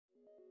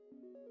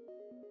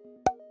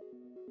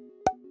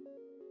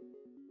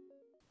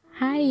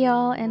Hi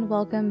y'all, and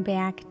welcome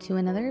back to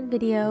another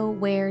video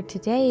where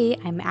today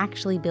I'm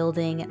actually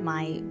building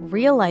my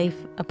real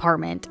life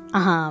apartment.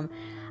 I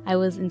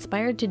was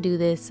inspired to do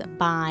this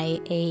by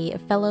a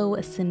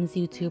fellow Sims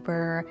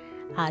YouTuber,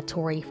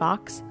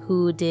 ToriFoxx,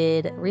 who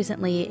did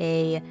recently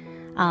a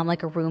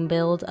room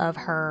build of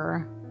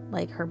her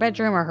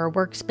bedroom or her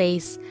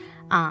workspace.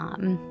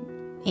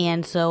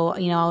 And so,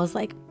 I was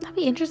like, that'd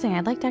be interesting.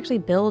 I'd like to actually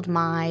build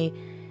my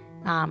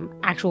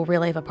actual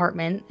real life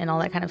apartment and all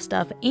that kind of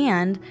stuff.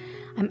 And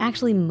I'm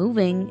actually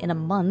moving in a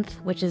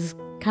month, which is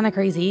kind of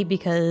crazy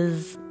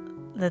because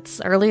that's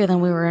earlier than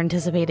we were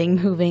anticipating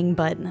moving,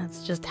 but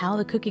that's just how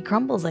the cookie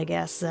crumbles, I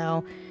guess.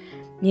 So,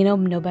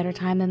 no better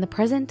time than the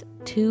present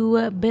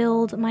to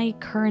build my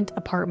current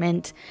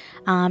apartment.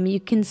 You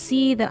can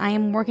see that I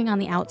am working on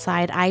the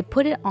outside. I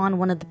put it on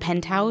one of the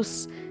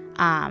penthouse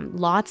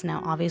lots.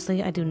 Now,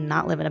 obviously, I do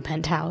not live in a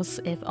penthouse,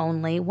 if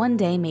only one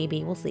day,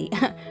 maybe, we'll see.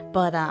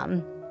 But,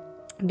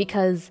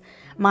 because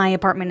my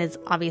apartment is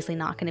obviously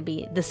not going to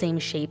be the same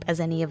shape as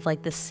any of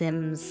the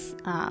Sims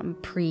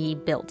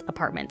pre-built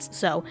apartments.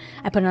 So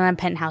I put it on a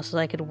penthouse so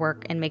I could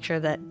work and make sure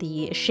that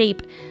the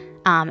shape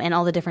and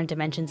all the different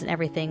dimensions and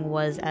everything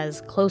was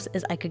as close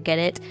as I could get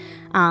it.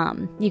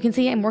 You can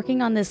see I'm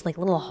working on this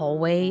little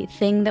hallway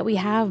thing that we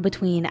have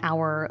between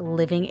our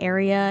living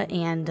area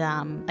and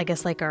I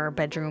guess our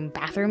bedroom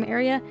bathroom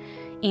area.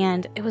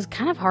 And it was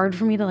kind of hard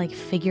for me to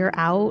figure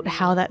out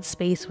how that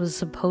space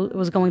was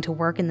going to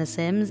work in The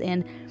Sims.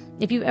 And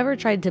if you've ever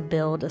tried to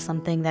build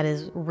something that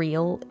is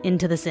real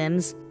into The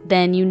Sims,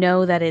 then you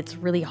know that it's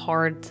really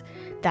hard,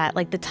 that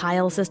the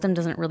tile system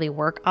doesn't really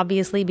work,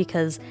 obviously,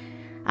 because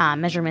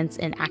measurements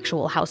in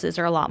actual houses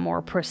are a lot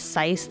more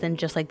precise than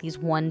just these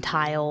one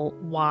tile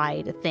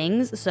wide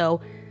things.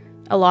 So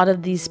a lot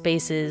of these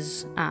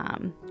spaces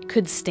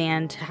could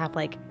stand to have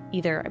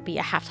either be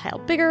a half tile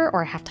bigger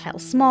or a half tile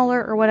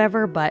smaller or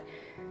whatever, but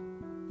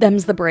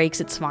them's the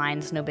breaks. It's fine.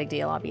 It's no big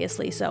deal,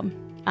 obviously. So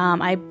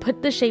I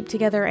put the shape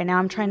together, and now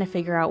I'm trying to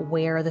figure out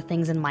where the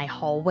things in my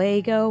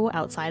hallway go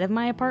outside of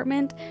my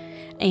apartment.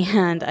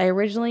 And I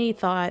originally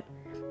thought,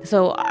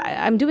 so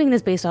I'm doing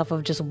this based off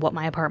of just what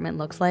my apartment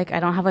looks like. I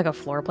don't have a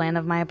floor plan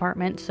of my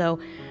apartment, so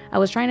I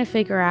was trying to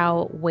figure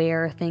out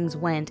where things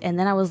went, and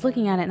then I was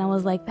looking at it and I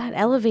was like, that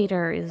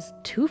elevator is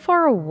too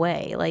far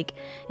away.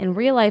 In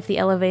real life, the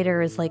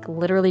elevator is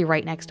literally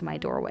right next to my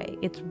doorway.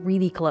 It's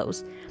really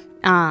close.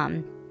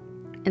 And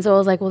so I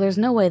was like, well, there's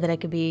no way that I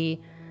could be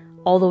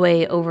all the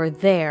way over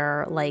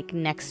there,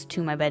 next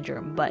to my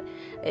bedroom. But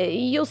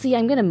you'll see,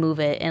 I'm gonna move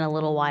it in a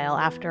little while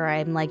after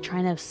I'm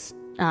trying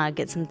to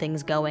get some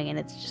things going, and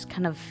it's just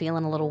kind of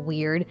feeling a little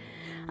weird.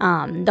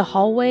 The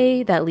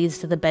hallway that leads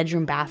to the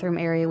bedroom bathroom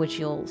area, which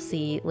you'll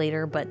see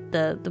later, but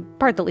the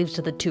part that leads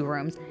to the two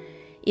rooms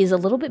is a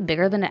little bit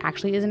bigger than it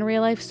actually is in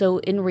real life. So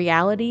in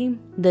reality,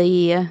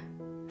 the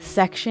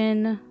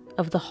section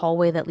of the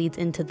hallway that leads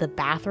into the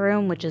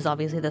bathroom, which is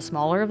obviously the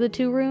smaller of the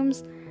two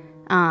rooms,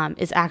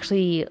 is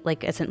actually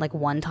isn't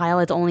one tile.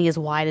 It's only as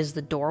wide as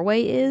the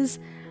doorway is,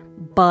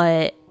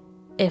 but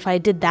if I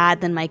did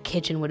that, then my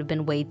kitchen would have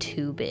been way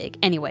too big.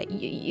 Anyway,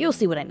 you'll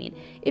see what I mean.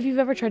 If you've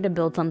ever tried to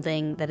build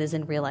something that is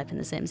in real life in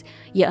The Sims,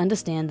 you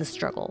understand the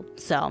struggle.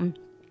 So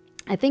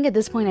I think at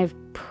this point I've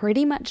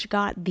pretty much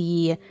got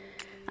the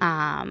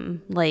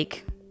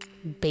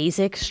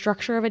basic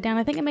structure of it down.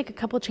 I think I make a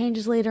couple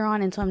changes later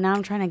on, and so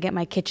I'm trying to get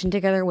my kitchen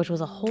together, which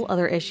was a whole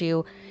other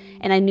issue.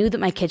 And I knew that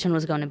my kitchen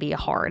was going to be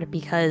hard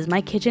because my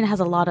kitchen has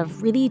a lot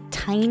of really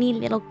tiny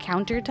little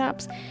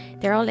countertops.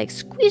 They're all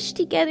squished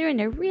together and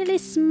they're really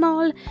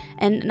small,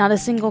 and not a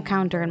single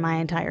counter in my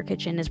entire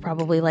kitchen is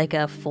probably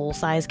a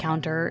full-size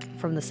counter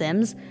from The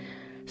Sims.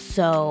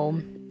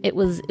 So it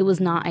was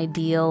not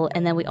ideal.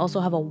 And then we also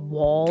have a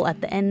wall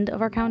at the end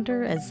of our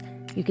counter, as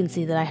you can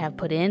see that I have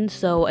put in.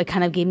 So it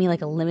kind of gave me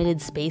a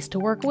limited space to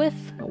work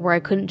with, where I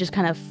couldn't just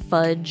kind of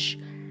fudge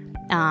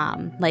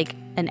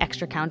an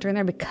extra counter in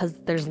there because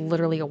there's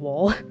literally a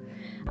wall.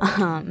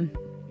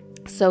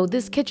 So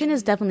this kitchen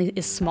is definitely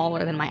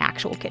smaller than my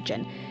actual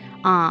kitchen.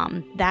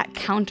 That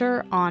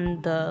counter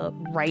on the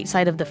right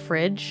side of the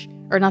fridge,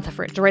 or not the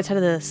fridge, the right side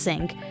of the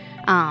sink,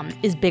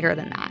 is bigger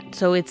than that.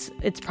 So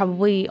it's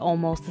probably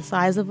almost the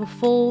size of a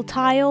full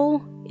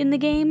tile in the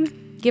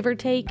game, give or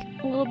take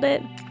a little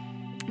bit.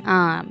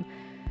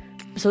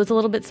 So it's a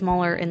little bit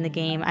smaller in the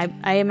game.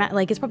 I am at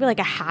it's probably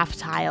a half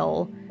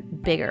tile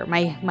bigger.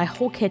 My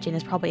whole kitchen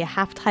is probably a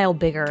half tile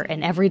bigger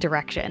in every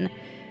direction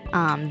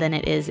than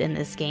it is in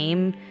this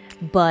game.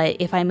 But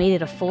if I made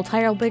it a full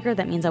tile bigger,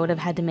 that means I would have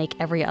had to make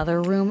every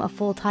other room a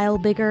full tile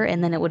bigger,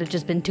 and then it would have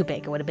just been too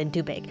big. It would have been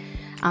too big.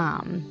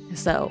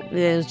 So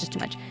it was just too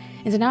much.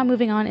 And so now I'm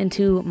moving on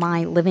into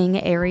my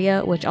living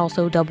area, which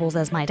also doubles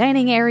as my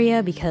dining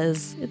area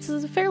because it's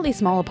a fairly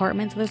small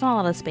apartment, so there's not a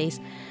lot of space.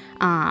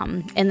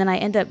 And then I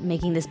end up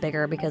making this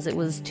bigger because it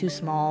was too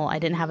small. I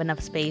didn't have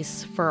enough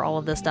space for all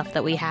of the stuff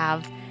that we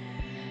have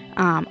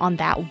on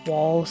that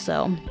wall,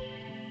 so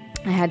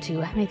I had to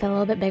make that a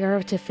little bit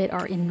bigger to fit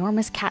our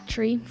enormous cat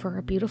tree for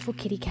our beautiful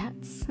kitty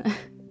cats.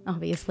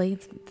 obviously.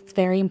 It's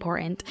very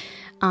important.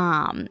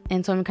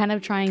 And so I'm kind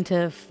of trying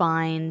to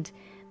find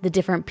the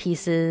different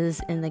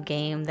pieces in the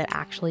game that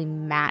actually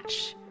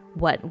match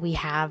what we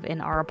have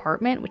in our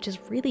apartment, which is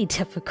really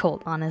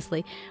difficult,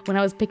 honestly. When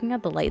I was picking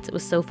out the lights, it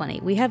was so funny.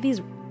 We have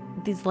these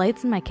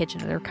lights in my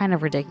kitchen. They're kind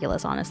of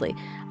ridiculous, honestly.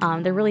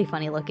 They're really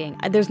funny looking.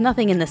 There's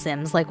nothing in The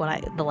Sims like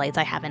the lights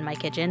I have in my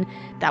kitchen.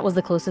 That was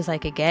the closest I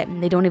could get,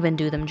 and they don't even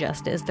do them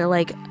justice. They're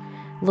like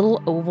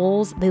little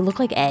ovals. They look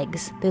like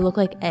eggs.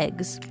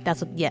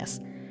 Yes.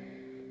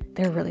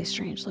 They're really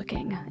strange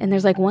looking. And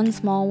there's like one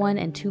small one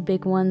and two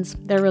big ones.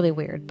 They're really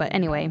weird. But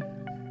anyway,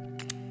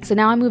 so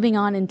now I'm moving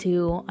on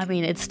into,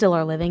 it's still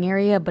our living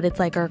area, but it's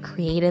like our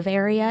creative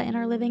area in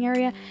our living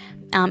area.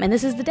 And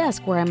this is the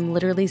desk where I'm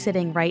literally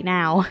sitting right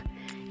now.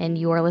 And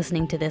you are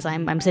listening to this.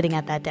 I'm sitting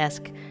at that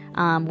desk,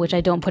 which I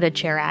don't put a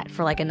chair at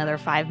for like another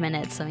 5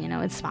 minutes. So,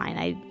 it's fine.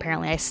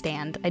 Apparently I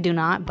stand. I do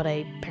not, but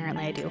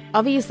apparently I do.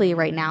 Obviously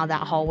right now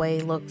that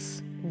hallway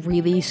looks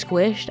really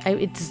squished.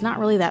 It's not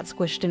really that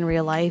squished in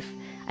real life.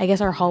 I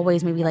guess our hallway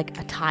is maybe like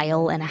a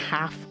tile and a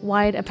half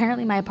wide.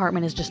 Apparently my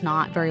apartment is just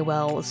not very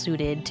well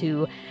suited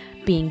to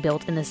being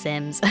built in The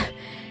Sims.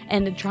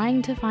 And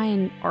trying to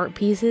find art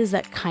pieces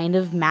that kind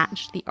of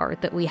match the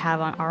art that we have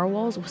on our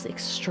walls was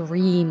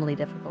extremely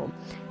difficult.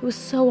 It was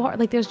so hard.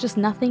 Like, there's just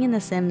nothing in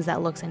The Sims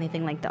that looks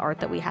anything like the art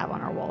that we have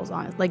on our walls,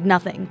 honestly. Like,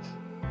 nothing.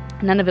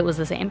 None of it was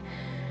the same.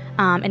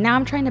 And now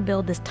I'm trying to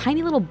build this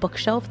tiny little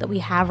bookshelf that we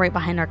have right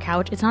behind our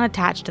couch. It's not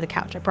attached to the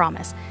couch, I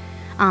promise.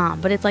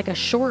 But it's like a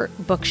short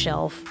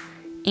bookshelf,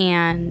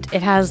 and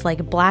it has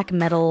like black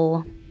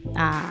metal,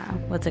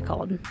 what's it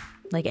called?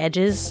 Like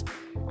edges,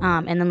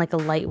 and then like a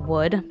light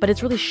wood, but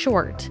it's really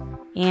short.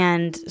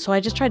 And so I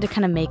just tried to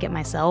kind of make it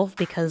myself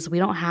because we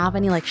don't have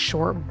any like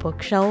short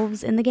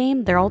bookshelves in the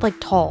game. They're all like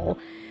tall,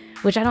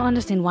 which I don't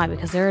understand why,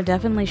 because there are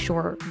definitely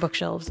short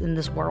bookshelves in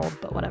this world,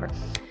 but whatever.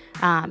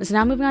 So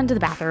now moving on to the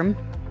bathroom,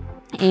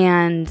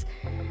 and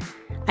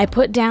I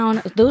put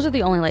down, those are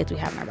the only lights we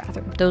have in our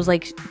bathroom. Those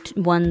like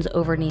ones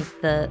over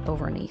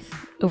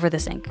the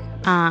sink.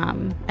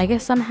 I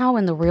guess somehow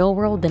in the real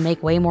world they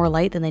make way more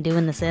light than they do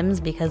in The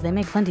Sims, because they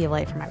make plenty of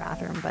light for my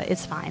bathroom, but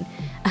it's fine.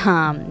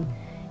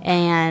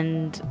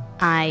 And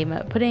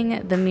I'm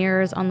putting the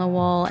mirrors on the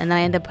wall, and then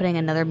I end up putting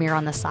another mirror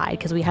on the side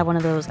because we have one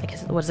of those, I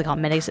guess, what is it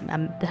called? We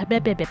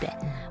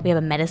have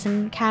a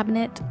medicine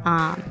cabinet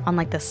on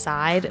like the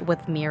side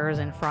with mirrors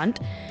in front.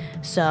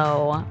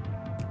 So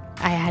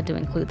I had to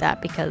include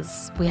that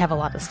because we have a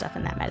lot of stuff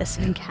in that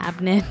medicine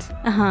cabinet.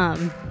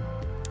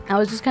 I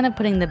was just kind of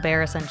putting the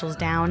bare essentials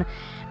down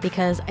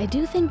because I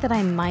do think that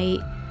I might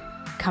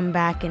come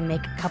back and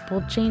make a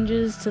couple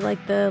changes to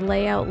like the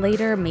layout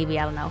later. Maybe,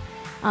 I don't know.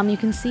 You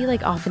can see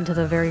like off into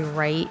the very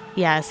right.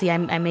 Yeah, see, I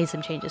made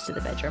some changes to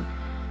the bedroom.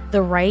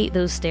 The right,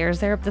 those stairs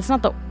there, that's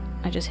not the,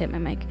 I just hit my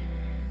mic.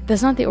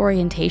 That's not the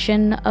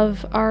orientation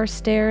of our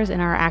stairs in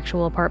our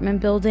actual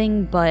apartment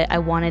building, but I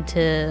wanted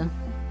to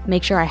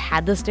make sure I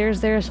had the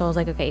stairs there. So I was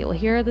like, okay, well,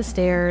 here are the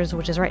stairs,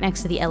 which is right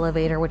next to the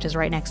elevator, which is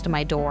right next to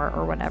my door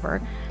or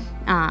whatever.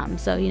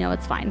 So,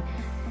 it's fine.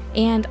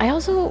 And I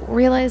also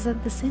realized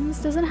that The Sims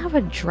doesn't have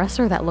a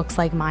dresser that looks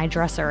like my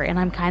dresser, and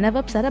I'm kind of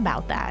upset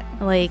about that.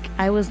 Like,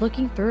 I was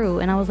looking through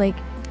and I was like,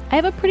 I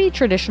have a pretty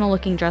traditional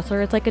looking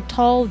dresser. It's like a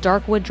tall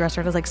dark wood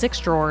dresser. It has like 6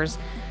 drawers,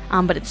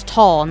 but it's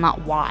tall,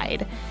 not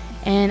wide.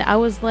 And I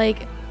was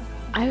like,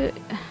 I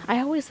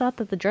always thought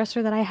that the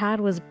dresser that I had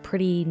was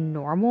pretty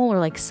normal or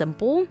like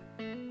simple.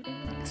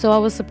 So I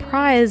was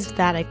surprised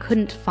that I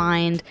couldn't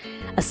find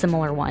a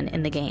similar one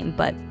in the game,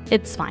 but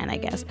it's fine, I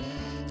guess.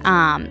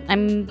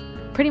 I'm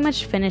pretty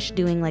much finished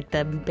doing like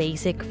the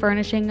basic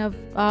furnishing of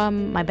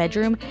my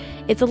bedroom.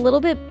 It's a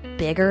little bit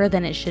bigger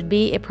than it should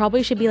be. It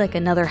probably should be like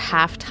another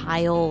half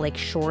tile, like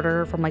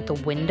shorter from like the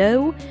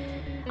window.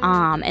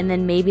 And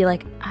then maybe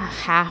like a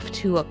half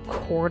to a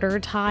quarter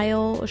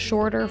tile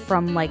shorter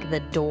from like the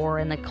door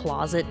and the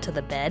closet to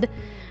the bed.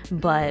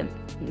 But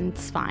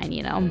it's fine,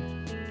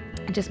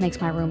 It just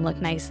makes my room look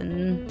nice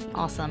and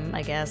awesome,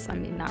 I guess. I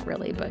mean, not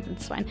really, but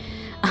it's fine.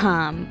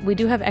 We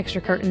do have extra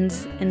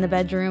curtains in the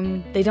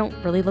bedroom. They don't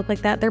really look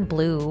like that. They're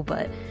blue,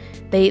 but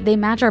they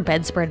match our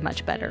bedspread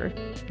much better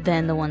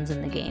than the ones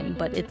in the game,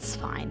 but it's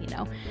fine,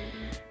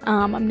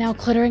 I'm now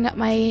cluttering up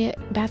my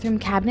bathroom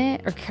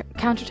cabinet or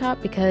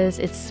countertop because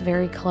it's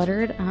very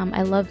cluttered.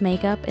 I love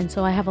makeup, and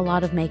so I have a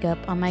lot of makeup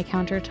on my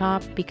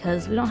countertop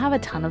because we don't have a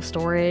ton of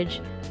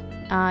storage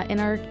in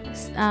our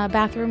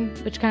bathroom,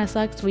 which kind of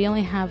sucks. We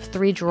only have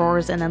 3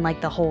 drawers and then like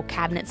the whole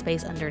cabinet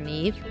space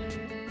underneath.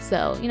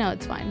 So,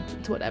 it's fine.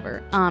 It's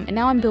whatever. And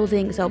now I'm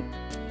building, so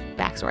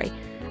backstory.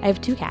 I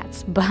have 2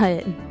 cats,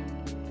 but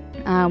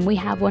we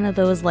have one of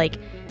those like,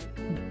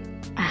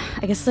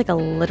 I guess it's like a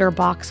litter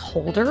box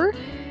holder.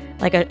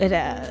 Like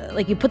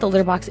like you put the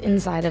litter box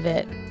inside of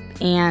it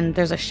and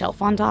there's a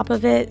shelf on top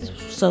of it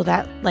so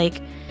that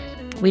like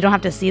we don't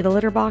have to see the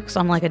litter box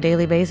on like a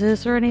daily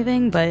basis or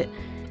anything. But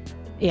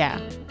yeah,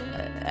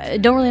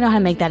 don't really know how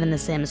to make that in The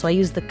Sims, so I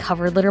use the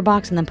covered litter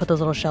box and then put those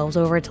little shelves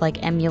over it to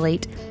like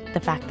emulate the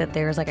fact that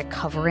there's like a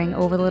covering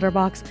over the litter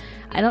box.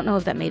 I don't know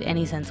if that made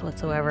any sense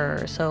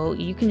whatsoever, so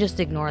you can just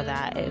ignore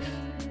that if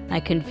I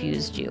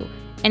confused you.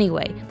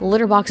 Anyway, the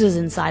litter box is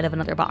inside of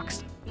another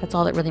box. That's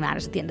all that really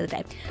matters at the end of the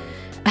day.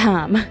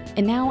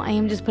 And now I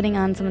am just putting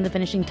on some of the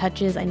finishing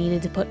touches. I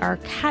needed to put our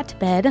cat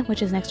bed,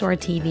 which is next to our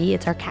TV.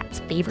 It's our cat's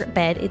favorite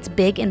bed. It's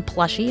big and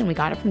plushy, and we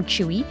got it from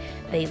Chewy.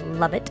 They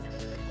love it.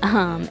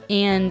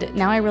 And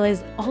now I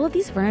realize all of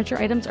these furniture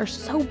items are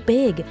so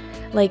big.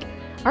 Like,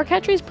 our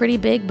cat tree is pretty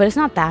big, but it's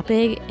not that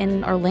big,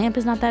 and our lamp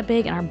is not that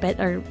big, and our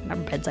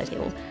bedside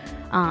tables,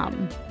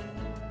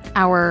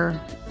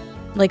 our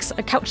like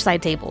couch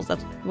side tables,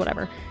 that's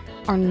whatever,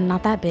 are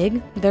not that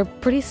big. They're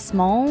pretty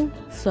small,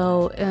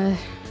 so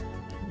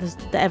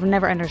I've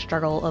never under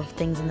struggle of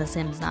things in The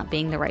Sims not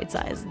being the right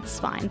size. It's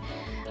fine.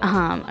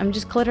 I'm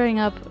just cluttering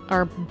up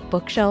our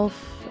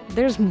bookshelf.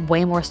 There's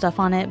way more stuff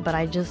on it, but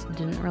I just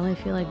didn't really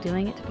feel like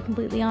doing it, to be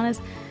completely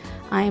honest.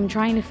 I am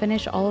trying to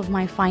finish all of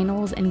my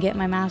finals and get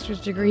my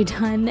master's degree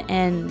done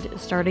and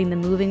starting the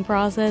moving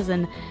process,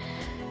 and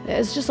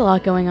there's just a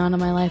lot going on in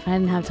my life. I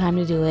didn't have time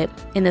to do it.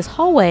 In this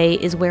hallway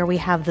is where we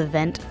have the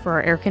vent for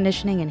our air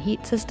conditioning and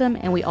heat system,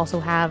 and we also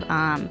have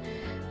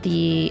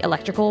the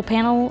electrical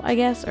panel, I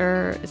guess,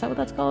 or is that what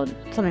that's called?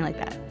 Something like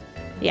that.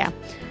 Yeah,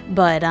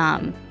 but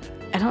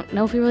I don't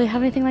know if we really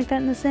have anything like that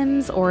in The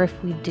Sims, or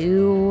if we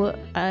do,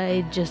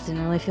 I just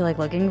didn't really feel like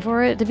looking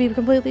for it, to be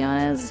completely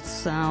honest,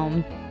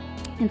 so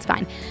it's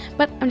fine.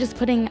 But I'm just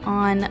putting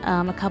on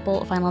a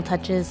couple final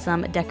touches,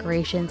 some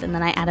decorations, and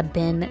then I add a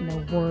bin.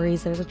 No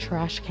worries, there's a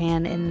trash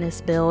can in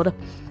this build.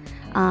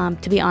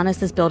 To be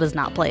honest, this build is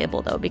not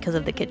playable though because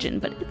of the kitchen,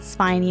 but it's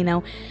fine, you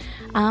know.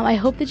 I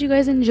hope that you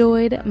guys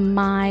enjoyed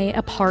my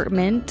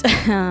apartment.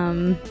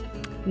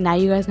 Now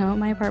you guys know what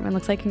my apartment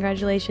looks like.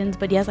 Congratulations.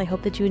 But yes, I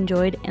hope that you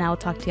enjoyed, and I will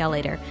talk to y'all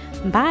later.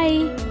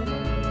 Bye!